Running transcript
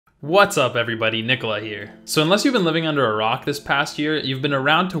What's up everybody, Nicola here. So unless you've been living under a rock this past year, you've been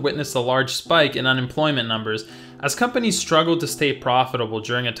around to witness a large spike in unemployment numbers as companies struggled to stay profitable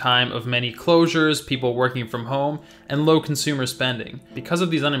during a time of many closures, people working from home, and low consumer spending. Because of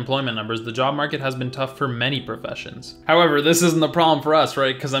these unemployment numbers, the job market has been tough for many professions. However, this isn't the problem for us,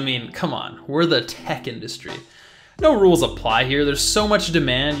 right? Because I mean, come on, we're the tech industry. No rules apply here. There's so much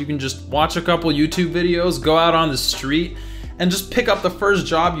demand. You can just watch a couple YouTube videos, go out on the street, and just pick up the first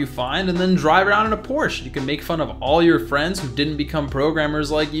job you find and then drive around in a Porsche. You can make fun of all your friends who didn't become programmers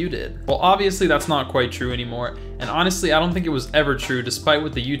like you did. Well, obviously that's not quite true anymore, and honestly I don't think it was ever true despite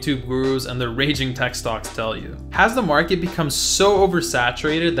what the YouTube gurus and the raging tech stocks tell you. Has the market become so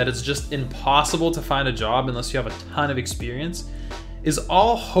oversaturated that it's just impossible to find a job unless you have a ton of experience? Is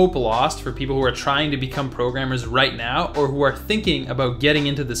all hope lost for people who are trying to become programmers right now or who are thinking about getting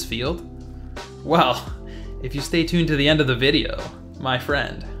into this field? Well, if you stay tuned to the end of the video, my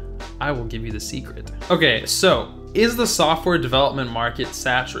friend, I will give you the secret. Okay, so is the software development market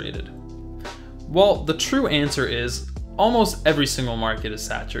saturated? Well, the true answer is almost every single market is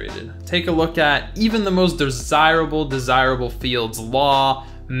saturated. Take a look at even the most desirable fields, law,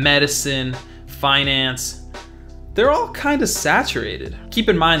 medicine, finance. They're all kind of saturated. Keep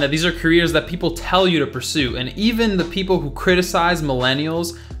in mind that these are careers that people tell you to pursue, and even the people who criticize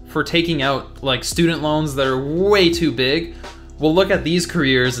millennials for taking out like student loans that are way too big will look at these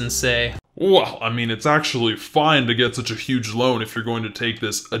careers and say, well, I mean, it's actually fine to get such a huge loan if you're going to take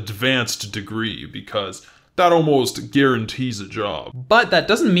this advanced degree because that almost guarantees a job. But that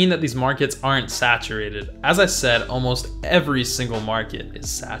doesn't mean that these markets aren't saturated. As I said, almost every single market is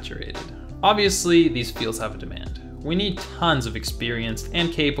saturated. Obviously, these fields have a demand. We need tons of experienced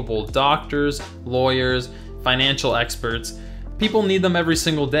and capable doctors, lawyers, financial experts. People need them every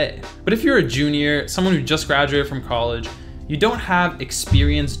single day. But if you're a junior, someone who just graduated from college, you don't have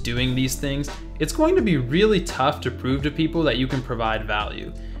experience doing these things, it's going to be really tough to prove to people that you can provide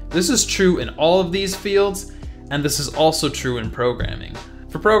value. This is true in all of these fields, and this is also true in programming.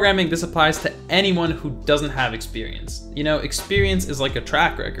 For programming, this applies to anyone who doesn't have experience. You know, experience is like a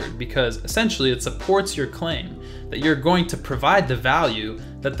track record because essentially it supports your claim that you're going to provide the value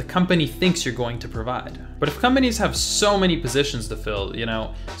that the company thinks you're going to provide. But if companies have so many positions to fill, you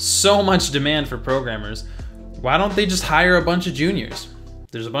know, so much demand for programmers, why don't they just hire a bunch of juniors?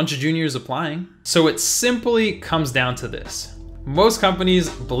 There's a bunch of juniors applying. So it simply comes down to this. Most companies,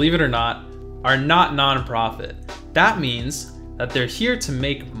 believe it or not, are not nonprofit. That means that they're here to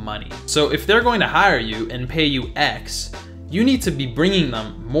make money. So if they're going to hire you and pay you X, you need to be bringing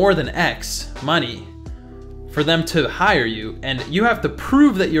them more than X money for them to hire you, and you have to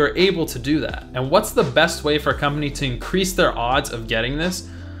prove that you're able to do that. And what's the best way for a company to increase their odds of getting this?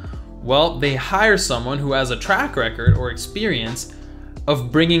 Well, they hire someone who has a track record or experience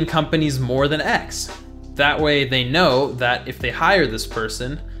of bringing companies more than X. That way they know that if they hire this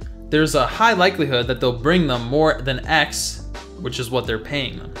person, there's a high likelihood that they'll bring them more than X, which is what they're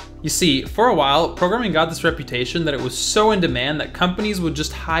paying them. You see, for a while, programming got this reputation that it was so in demand that companies would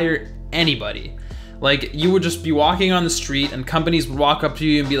just hire anybody. Like, you would just be walking on the street and companies would walk up to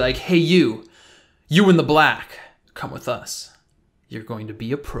you and be like, hey you in the black, come with us. You're going to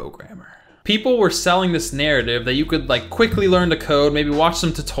be a programmer. People were selling this narrative that you could like quickly learn to code, maybe watch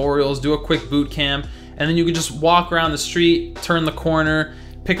some tutorials, do a quick boot camp, and then you could just walk around the street, turn the corner,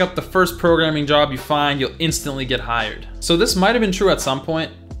 pick up the first programming job you find, you'll instantly get hired. So this might have been true at some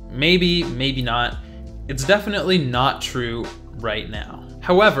point, maybe not. It's definitely not true right now.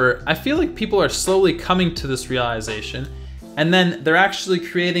 However, I feel like people are slowly coming to this realization, and then they're actually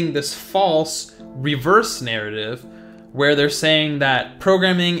creating this false reverse narrative where they're saying that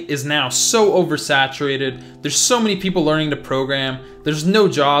programming is now so oversaturated, there's so many people learning to program, there's no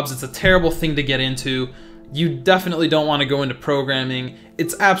jobs, it's a terrible thing to get into, you definitely don't want to go into programming,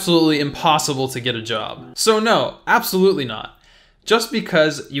 it's absolutely impossible to get a job. So no, absolutely not. Just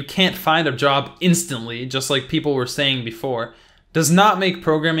because you can't find a job instantly, just like people were saying before, does not make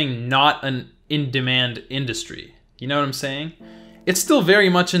programming not an in-demand industry. You know what I'm saying? It's still very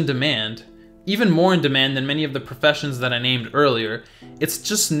much in demand, even more in demand than many of the professions that I named earlier. It's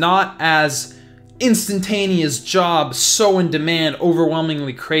just not as instantaneous job, so in demand,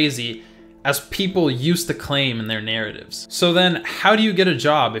 overwhelmingly crazy as people used to claim in their narratives. So then how do you get a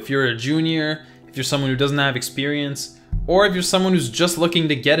job if you're a junior, if you're someone who doesn't have experience, or if you're someone who's just looking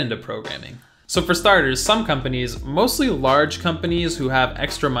to get into programming? So for starters, some companies, mostly large companies who have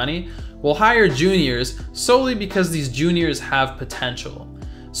extra money, will hire juniors solely because these juniors have potential.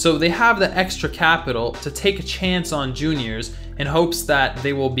 So they have the extra capital to take a chance on juniors in hopes that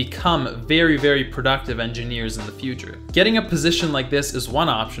they will become very, very productive engineers in the future. Getting a position like this is one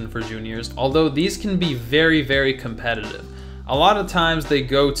option for juniors, although these can be very, very competitive. A lot of times they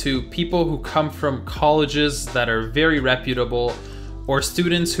go to people who come from colleges that are very reputable, or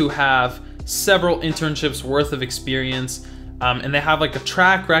students who have several internships worth of experience, and they have like a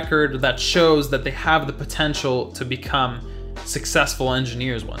track record that shows that they have the potential to become successful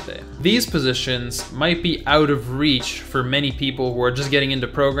engineers one day. These positions might be out of reach for many people who are just getting into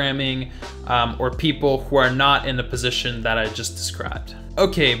programming, or people who are not in the position that I just described.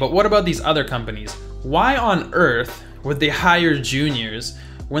 Okay, but what about these other companies? Why on earth would they hire juniors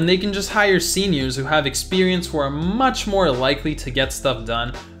when they can just hire seniors who have experience, who are much more likely to get stuff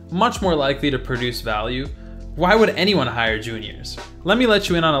done, much more likely to produce value? Why would anyone hire juniors? Let me let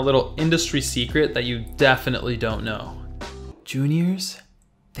you in on a little industry secret that you definitely don't know. Juniors,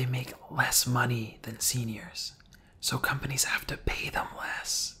 they make less money than seniors, so companies have to pay them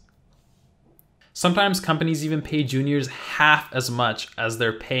less. Sometimes companies even pay juniors half as much as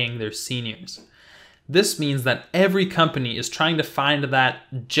they're paying their seniors. This means that every company is trying to find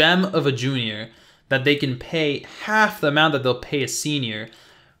that gem of a junior that they can pay half the amount that they'll pay a senior,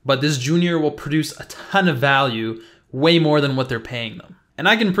 but this junior will produce a ton of value, way more than what they're paying them. And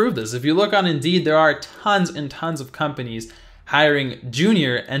I can prove this. If you look on Indeed, there are tons and tons of companies hiring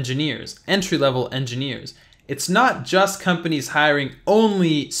junior engineers, entry-level engineers. It's not just companies hiring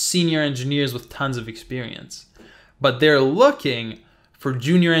only senior engineers with tons of experience, but they're looking for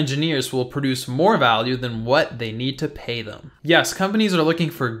junior engineers who will produce more value than what they need to pay them. Yes, companies are looking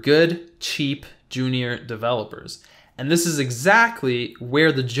for good, cheap junior developers. And this is exactly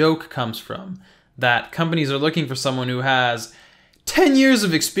where the joke comes from, that companies are looking for someone who has 10 years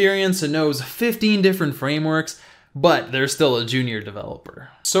of experience and knows 15 different frameworks, but they're still a junior developer.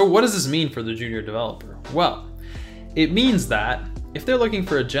 So what does this mean for the junior developer? Well, it means that if they're looking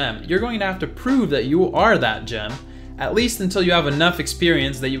for a gem, you're going to have to prove that you are that gem, at least until you have enough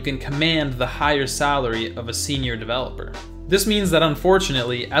experience that you can command the higher salary of a senior developer. This means that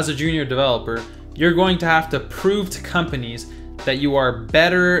unfortunately, as a junior developer, you're going to have to prove to companies that you are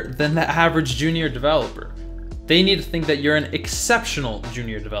better than the average junior developer. They need to think that you're an exceptional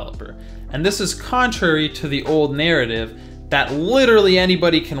junior developer. And this is contrary to the old narrative that literally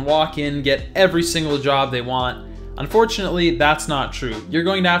anybody can walk in, get every single job they want. Unfortunately, that's not true. You're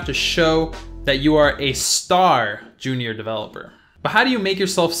going to have to show that you are a star junior developer. But how do you make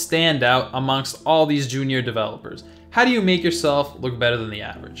yourself stand out amongst all these junior developers? How do you make yourself look better than the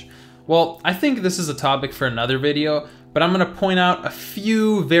average? Well, I think this is a topic for another video, but I'm gonna point out a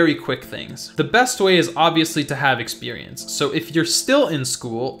few very quick things. The best way is obviously to have experience. So if you're still in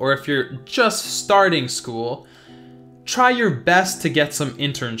school, or if you're just starting school, try your best to get some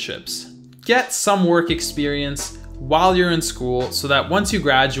internships. Get some work experience while you're in school so that once you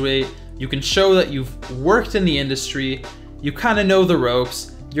graduate, you can show that you've worked in the industry, you kind of know the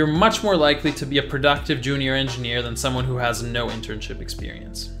ropes, you're much more likely to be a productive junior engineer than someone who has no internship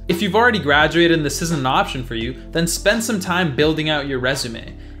experience. If you've already graduated and this isn't an option for you, then spend some time building out your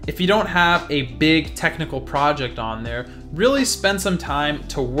resume. If you don't have a big technical project on there, really spend some time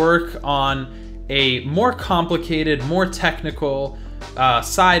to work on a more complicated, more technical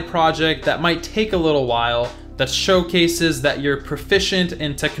side project that might take a little while, that showcases that you're proficient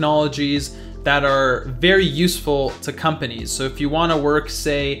in technologies that are very useful to companies. So if you want to work,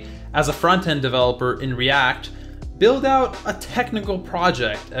 say, as a front-end developer in React, build out a technical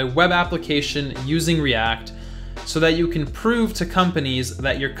project, a web application using React, so that you can prove to companies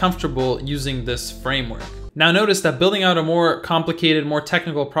that you're comfortable using this framework. Now notice that building out a more complicated, more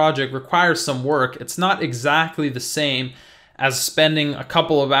technical project requires some work. It's not exactly the same as spending a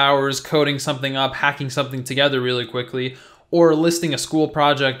couple of hours coding something up, hacking something together really quickly, or listing a school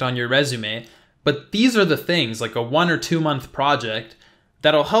project on your resume. But these are the things, like a 1 or 2 month project,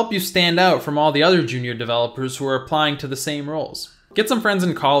 that'll help you stand out from all the other junior developers who are applying to the same roles. Get some friends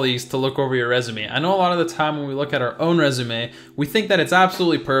and colleagues to look over your resume. I know a lot of the time when we look at our own resume, we think that it's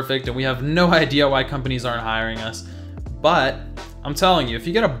absolutely perfect and we have no idea why companies aren't hiring us. But I'm telling you, if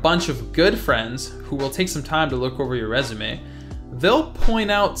you get a bunch of good friends who will take some time to look over your resume, they'll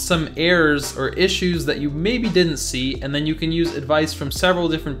point out some errors or issues that you maybe didn't see, and then you can use advice from several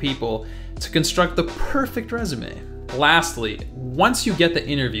different people to construct the perfect resume. Lastly, once you get the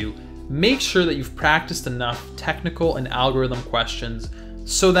interview, make sure that you've practiced enough technical and algorithm questions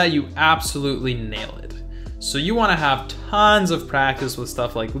so that you absolutely nail it. So you want to have tons of practice with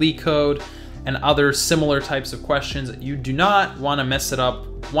stuff like LeetCode and other similar types of questions. You do not want to mess it up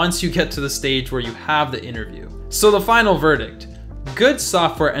once you get to the stage where you have the interview. So the final verdict: good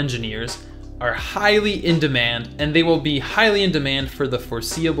software engineers are highly in demand, and they will be highly in demand for the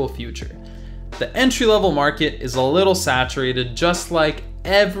foreseeable future. The entry-level market is a little saturated, just like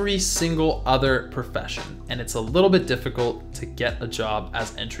every single other profession, and it's a little bit difficult to get a job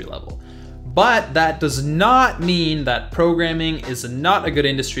as entry-level. But that does not mean that programming is not a good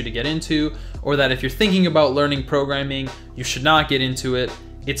industry to get into, or that if you're thinking about learning programming, you should not get into it.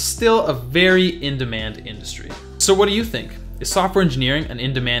 It's still a very in-demand industry. So what do you think? Is software engineering an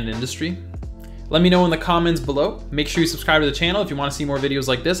in-demand industry? Let me know in the comments below. Make sure you subscribe to the channel if you want to see more videos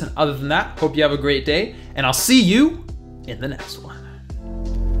like this. And other than that, hope you have a great day, and I'll see you in the next one.